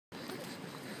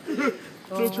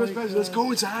No trespassing. Let's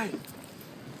go inside.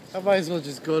 I might as well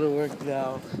just go to work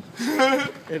now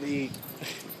and eat.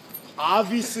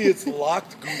 Obviously, it's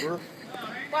locked, Goober.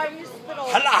 Why are you spittle?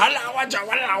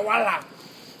 Hala, walla.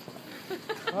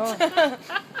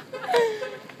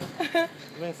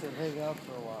 Listen, hang out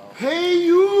for a while. Hey,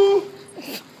 you!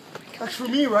 That's for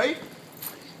me, right?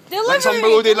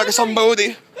 Delivery! Like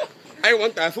somebody. I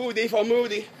want that foodie for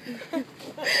Moody.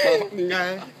 Motherfucking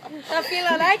guy. I feel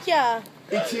like ya.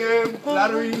 ATM,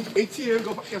 lottery, ATM,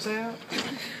 go fuck yourself.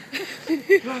 I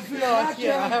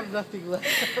have nothing left.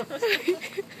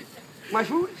 My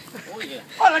food? Oh yeah.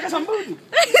 Oh, like some booty.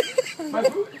 My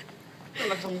food? Oh,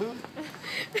 like some booty.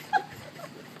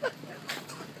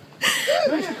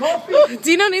 There's your coffee.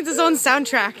 Dino needs his own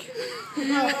soundtrack.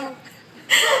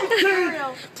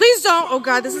 Please don't. Oh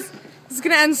God, this is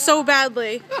gonna end so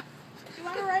badly. You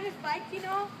want to ride his bike,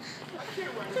 Dino? I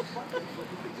can't ride a bike.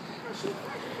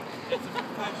 It's a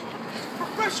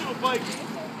professional bike.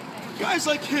 Guys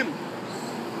like him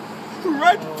who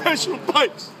ride professional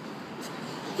bikes.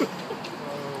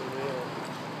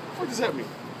 What does that mean?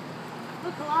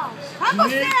 Look, hello. Papa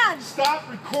stand! Stop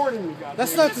recording me, guys.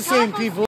 That's not the same people.